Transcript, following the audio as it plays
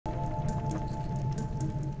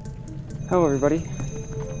Hello everybody,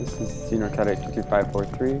 this is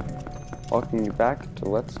Xenocat82543. Welcome you back to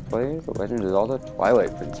Let's Play The Legend of Zelda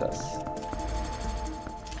Twilight Princess.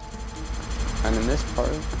 And in this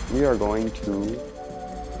part, we are going to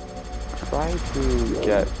try to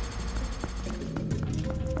get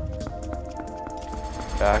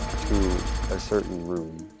back to a certain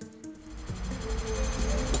room.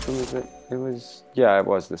 Which one was it? Yeah, it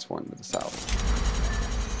was this one to the south.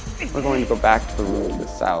 We're going to go back to the room to the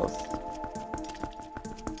south.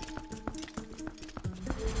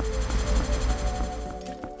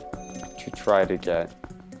 To try to get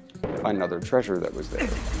another treasure that was there.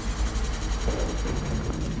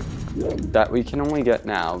 That we can only get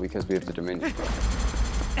now because we have the Dominion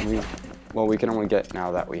Rod. Well, we can only get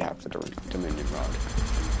now that we have the Dominion Rod.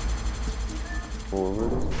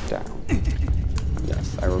 Forward, down.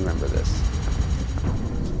 Yes, I remember this.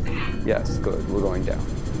 Yes, good, we're going down.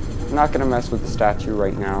 I'm not going to mess with the statue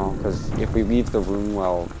right now, because if we leave the room,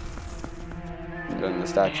 well, then the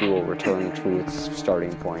statue will return to its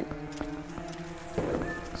starting point.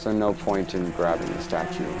 So no point in grabbing the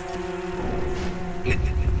statue.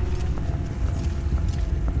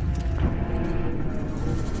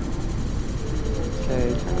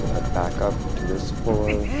 Okay, time to head back up to this floor.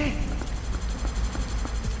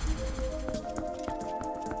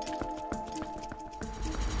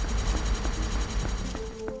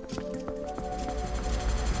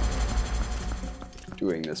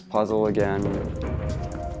 Doing this puzzle again.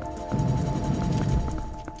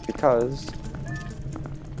 Because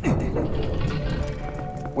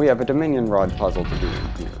we have a Dominion Rod puzzle to do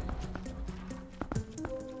here.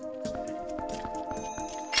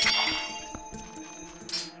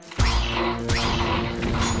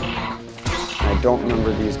 I don't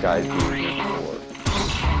remember these guys being here before.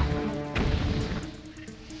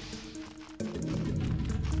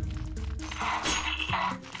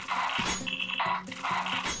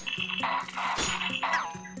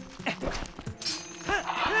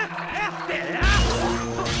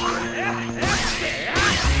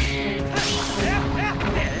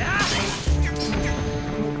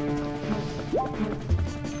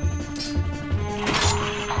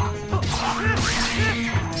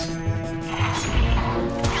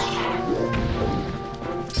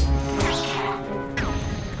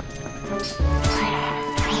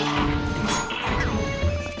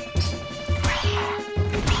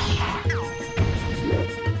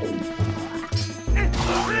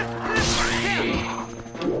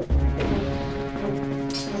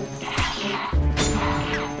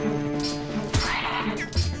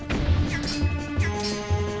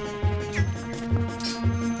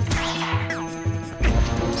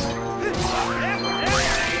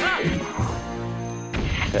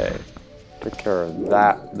 Okay, took care of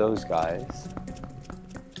those guys.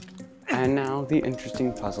 And now the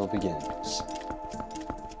interesting puzzle begins.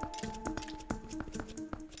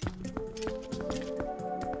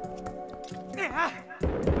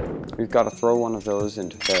 We've got to throw one of those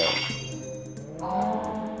into there.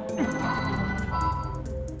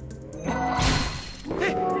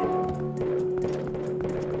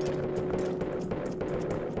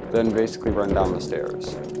 Then basically run down the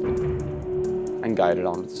stairs. And guide it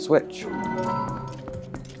onto the switch.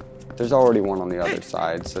 There's already one on the other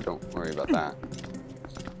side, so don't worry about that.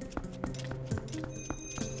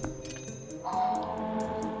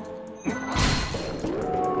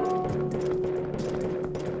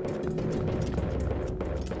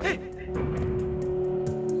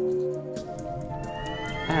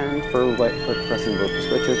 And for quick pressing both the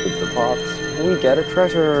switches with the pots, we get a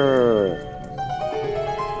treasure!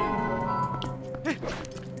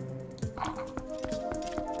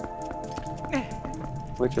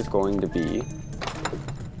 Which is going to be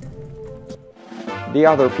the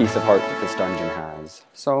other piece of art that this dungeon has.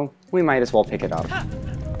 So we might as well pick it up,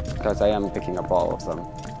 because I am picking up all of them.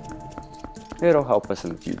 It'll help us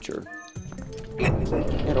in the future.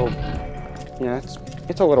 Yeah,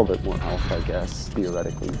 it's a little bit more health, I guess,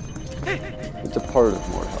 theoretically. It's a part of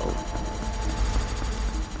more health.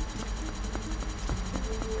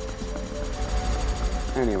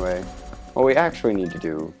 Anyway, what we actually need to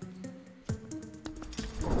do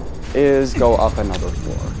is go up another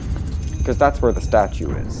floor, because that's where the statue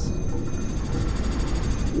is.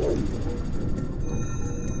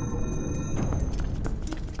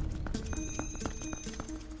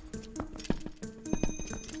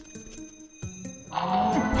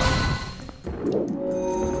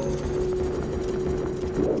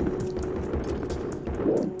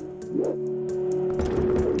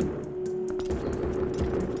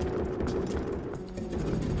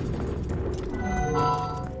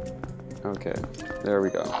 Okay, there we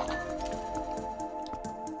go.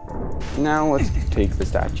 Now let's take the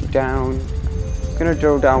statue down. I'm gonna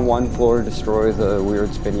go down one floor, destroy the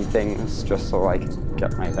weird spinny things, just so I can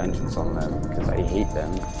get my vengeance on them, because I hate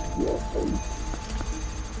them.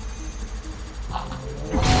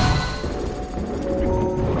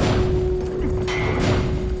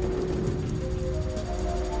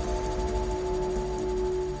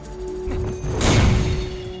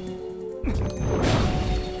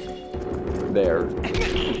 There.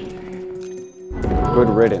 Good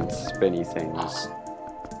riddance, spinny things.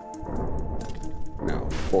 No,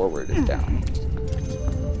 forward is down.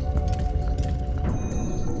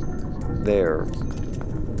 There.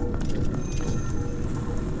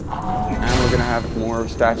 And we're gonna have more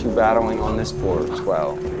statue battling on this floor as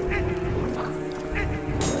well.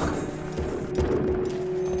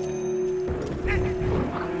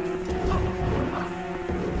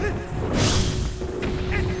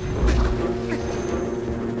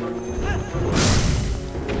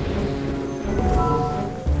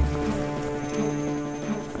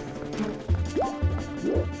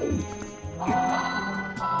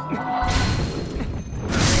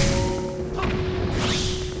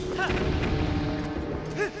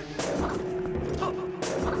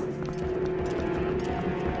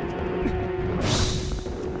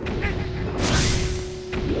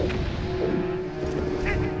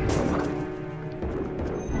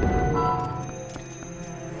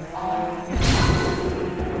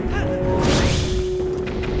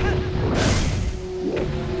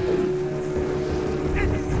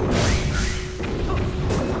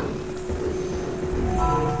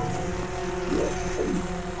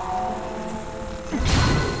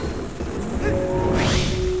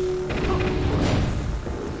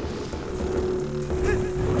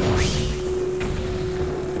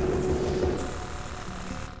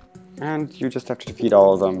 And you just have to defeat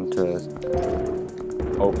all of them to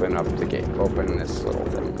open up the gate, open this little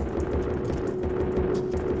thing.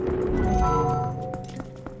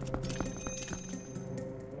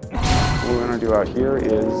 What we're going to do out here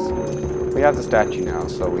is, we have the statue now,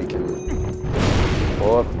 so we can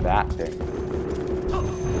pull up that thing.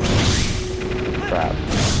 Crap.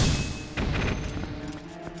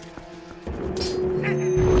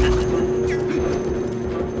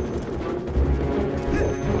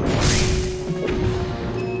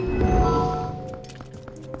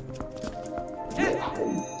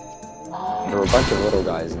 There were a bunch of little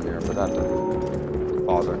guys in there, but that didn't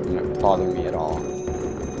bother me at all.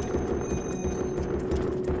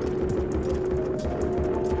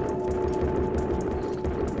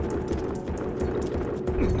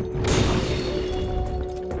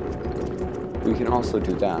 We can also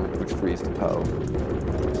do that, which frees the Poe.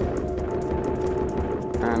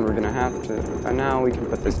 And we're gonna have to, and now we can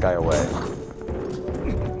put this guy away.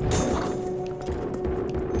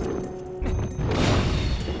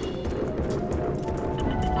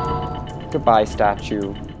 Goodbye,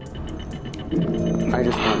 statue. I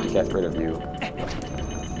just want to get rid of you.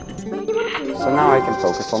 So now I can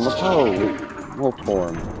focus on the Poe wolf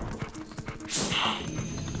form.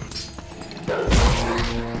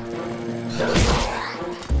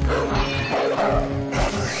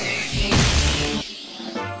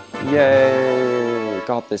 Yay!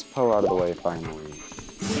 Got this Poe out of the way finally.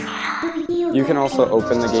 You can also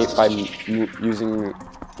open the gate by using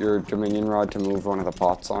your Dominion Rod to move one of the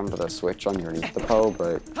pots onto the switch underneath the Poe,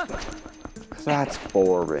 but that's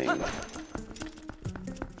boring.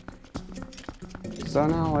 So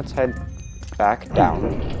now let's head back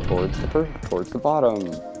down towards the bottom.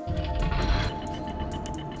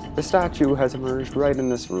 The statue has emerged right in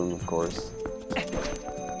this room, of course.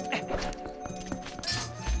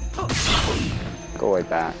 Go like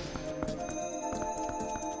that.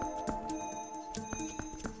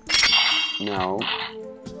 Now,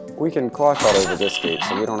 we can claw shot over this gate,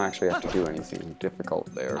 so we don't actually have to do anything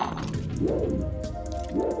difficult there.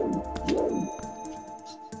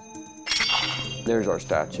 There's our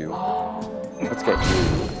statue. Let's get you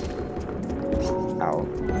out.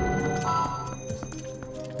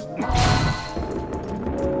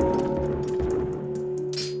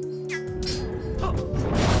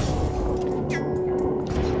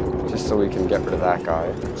 Just so we can get rid of that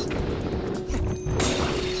guy.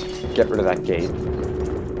 Get rid of that gate.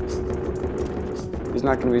 He's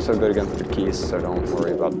not going to be so good against the keys, so don't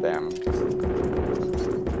worry about them.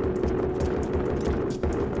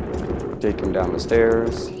 Take him down the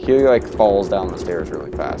stairs. He like falls down the stairs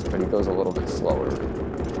really fast, but he goes a little bit slower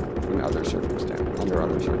in other under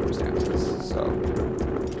other circumstances. So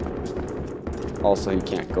also he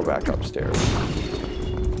can't go back upstairs,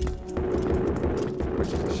 which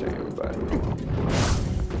is a shame, but.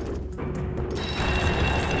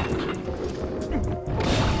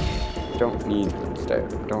 don't need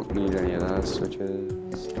any of those switches.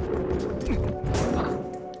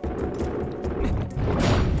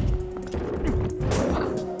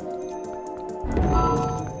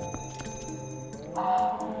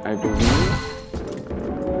 I believe.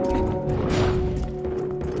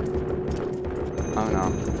 Oh no.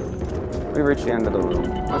 We reached the end of the room.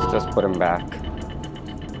 Let's just put him back.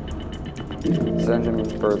 Send him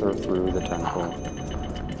further through the temple.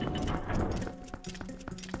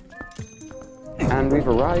 And we've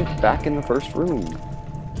arrived back in the first room.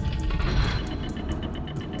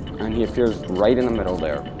 And he appears right in the middle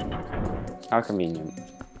there. How convenient.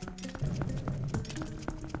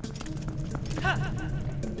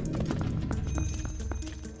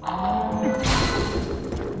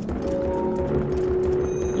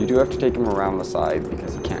 You do have to take him around the side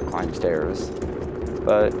because he can't climb stairs.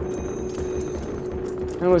 But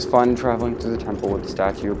it was fun traveling through the temple with the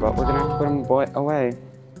statue, but we're gonna have to put him away.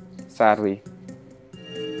 Sadly.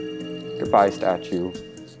 Goodbye, statue.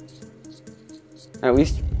 At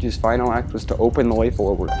least his final act was to open the way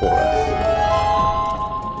forward for us.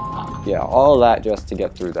 Yeah, all that just to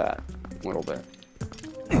get through that little bit.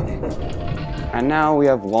 And now we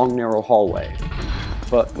have long, narrow hallway.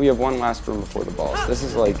 But we have one last room before the boss. This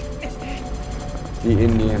is like the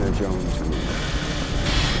Indiana Jones room.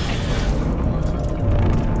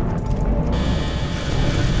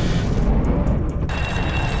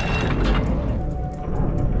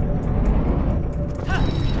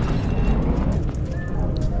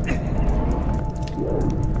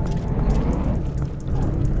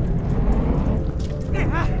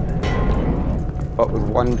 But with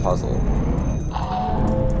one puzzle.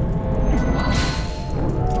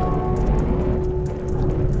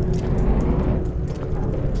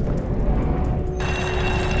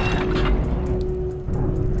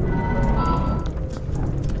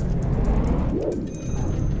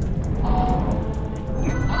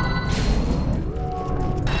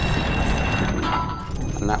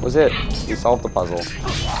 And that was it. We solved the puzzle. Just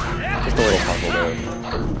a little puzzle there.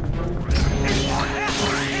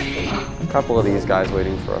 A couple of these guys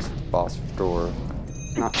waiting for us at the boss door.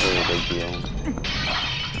 Not really a big deal.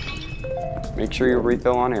 Make sure you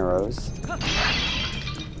refill on arrows.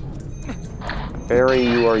 Fairy,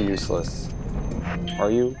 you are useless. Are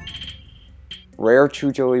you? Rare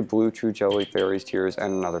True Jelly, Blue True Jelly, Fairy's Tears,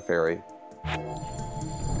 and another fairy.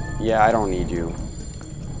 Yeah, I don't need you.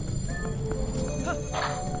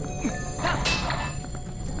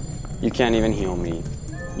 You can't even heal me.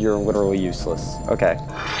 You're literally useless. Okay.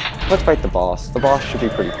 Let's fight the boss. The boss should be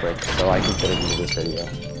pretty quick, so I can fit it into this video.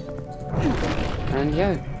 And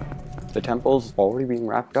yeah, the temple's already being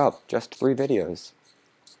wrapped up. Just 3 videos.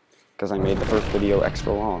 Because I made the first video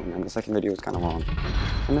extra long, and the second video was kind of long.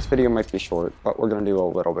 And this video might be short, but we're going to do a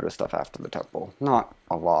little bit of stuff after the temple. Not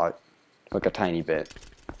a lot, like a tiny bit.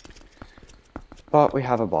 But we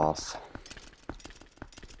have a boss.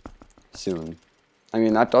 Soon. I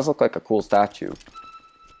mean, that does look like a cool statue.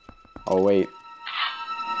 Oh, wait.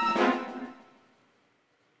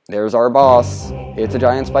 There's our boss. It's a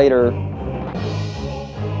giant spider.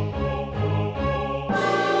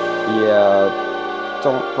 Yeah,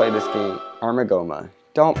 don't play this game. Armagohma.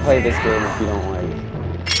 Don't play this game if you don't like.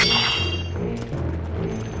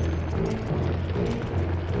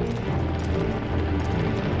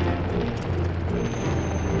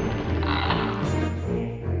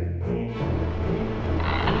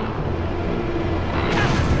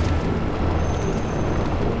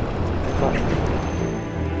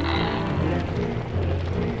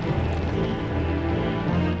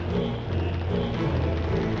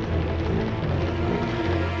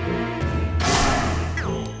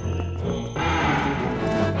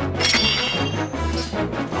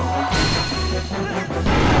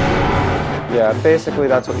 Yeah, basically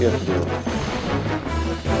that's what you have to do.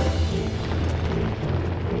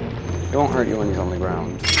 It won't hurt you when he's on the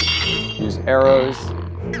ground. Use arrows.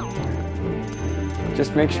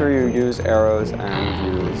 Just make sure you use arrows and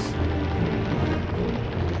use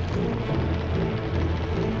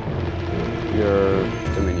your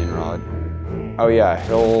Dominion Rod. Oh yeah,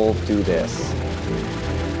 he'll do this.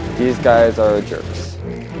 These guys are jerks.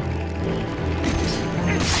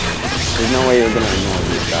 There's no way you're gonna ignore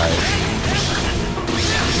these guys.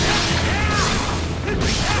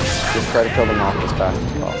 Just try to kill them off as fast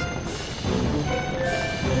as possible.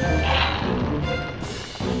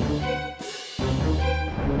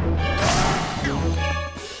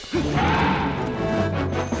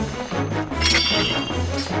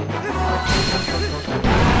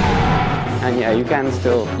 And yeah, you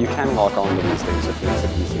can lock onto these things, which makes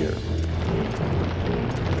it easier.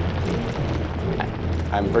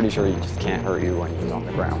 I'm pretty sure he just can't hurt you when he's on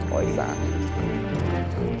the ground like that.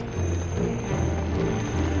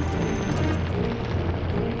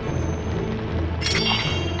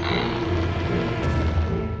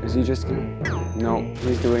 Is he just gonna... No,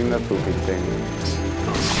 he's doing the pooping thing.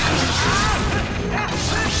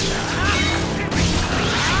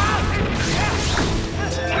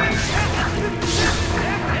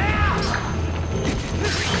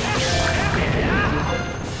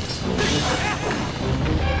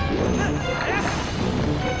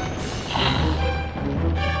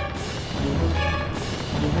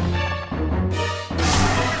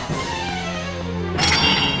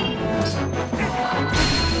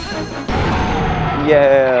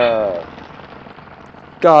 Yeah!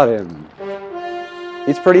 Got him!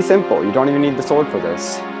 It's pretty simple, you don't even need the sword for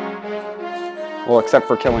this. Well, except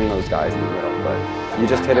for killing those guys in the middle, but you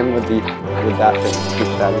just hit him with that thing, keep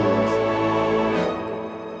stabbing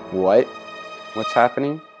him. What? What's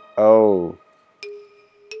happening? Oh.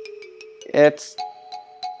 It's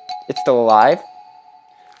still alive?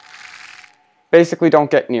 Basically, don't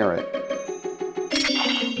get near it.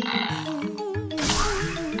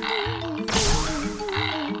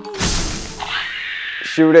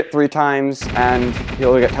 Shoot it 3 times, and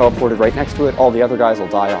he'll get teleported right next to it. All the other guys will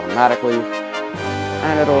die automatically,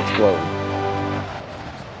 and it'll explode.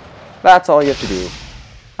 That's all you have to do.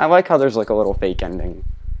 I like how there's like a little fake ending.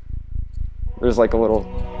 There's like a little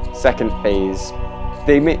second phase.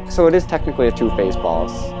 So it is technically a 2-phase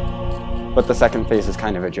boss, but the second phase is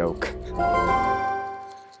kind of a joke.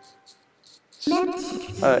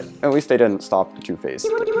 At least they didn't stop the 2-phase,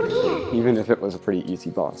 even if it was a pretty easy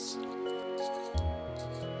boss.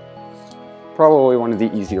 Probably one of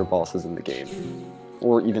the easier bosses in the game,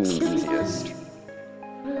 or even the easiest.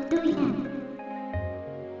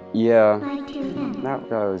 Yeah, that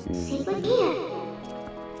was easy.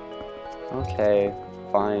 Okay,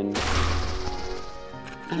 fine.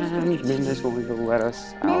 And Minda's going to let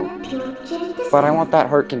us out. But I want that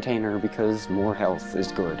heart container because more health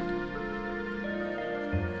is good.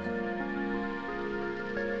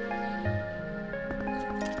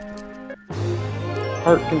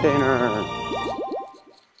 Heart container!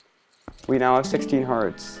 We now have 16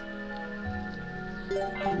 hearts.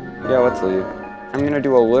 Yeah, let's leave. I'm gonna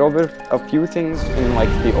do a few things in like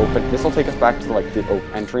the open. This will take us back to like the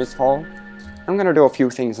entrance hall. I'm gonna do a few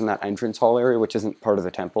things in that entrance hall area, which isn't part of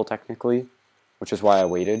the temple technically, which is why I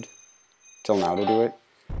waited till now to do it.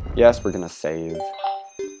 Yes, we're gonna save.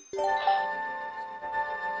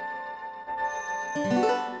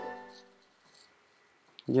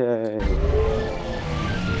 Yay.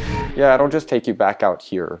 Yeah, it'll just take you back out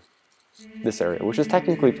here. This area, which is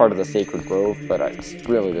technically part of the Sacred Grove, but it's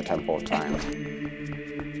really the Temple of Time.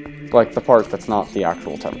 Like the part that's not the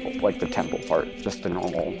actual temple, like the temple part, just the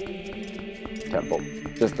normal temple,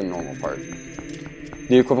 just the normal part.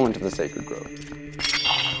 The equivalent of the Sacred Grove.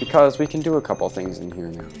 Because we can do a couple things in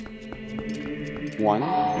here now.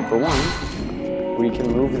 For one, we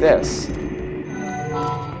can move this.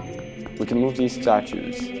 We can move these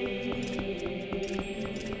statues.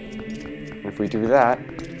 If we do that,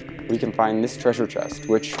 we can find this treasure chest,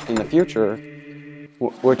 which in the future,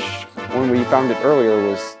 which when we found it earlier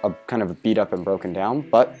was kind of beat up and broken down,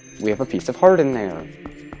 but we have a piece of heart in there.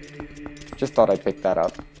 Just thought I'd pick that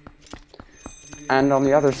up. And on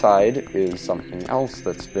the other side is something else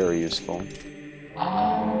that's very useful.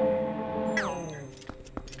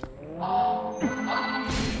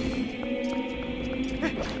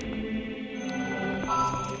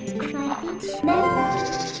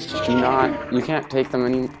 You can't take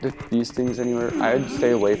these things anywhere. I'd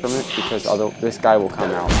stay away from it because this guy will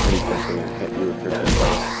come out pretty quickly and hit you if you're too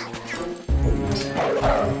close.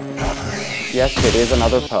 Yes, it is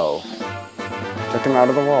another Poe. Took him out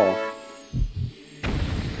of the wall.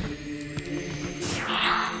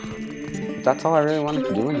 But that's all I really wanted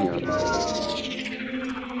to do in here.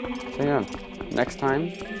 So yeah, next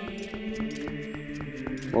time,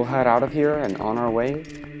 we'll head out of here and on our way,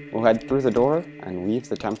 we'll head through the door and leave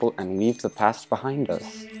the temple and leave the past behind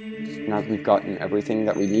us. Now that we've gotten everything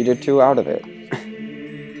that we needed to out of it.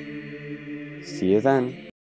 See you then.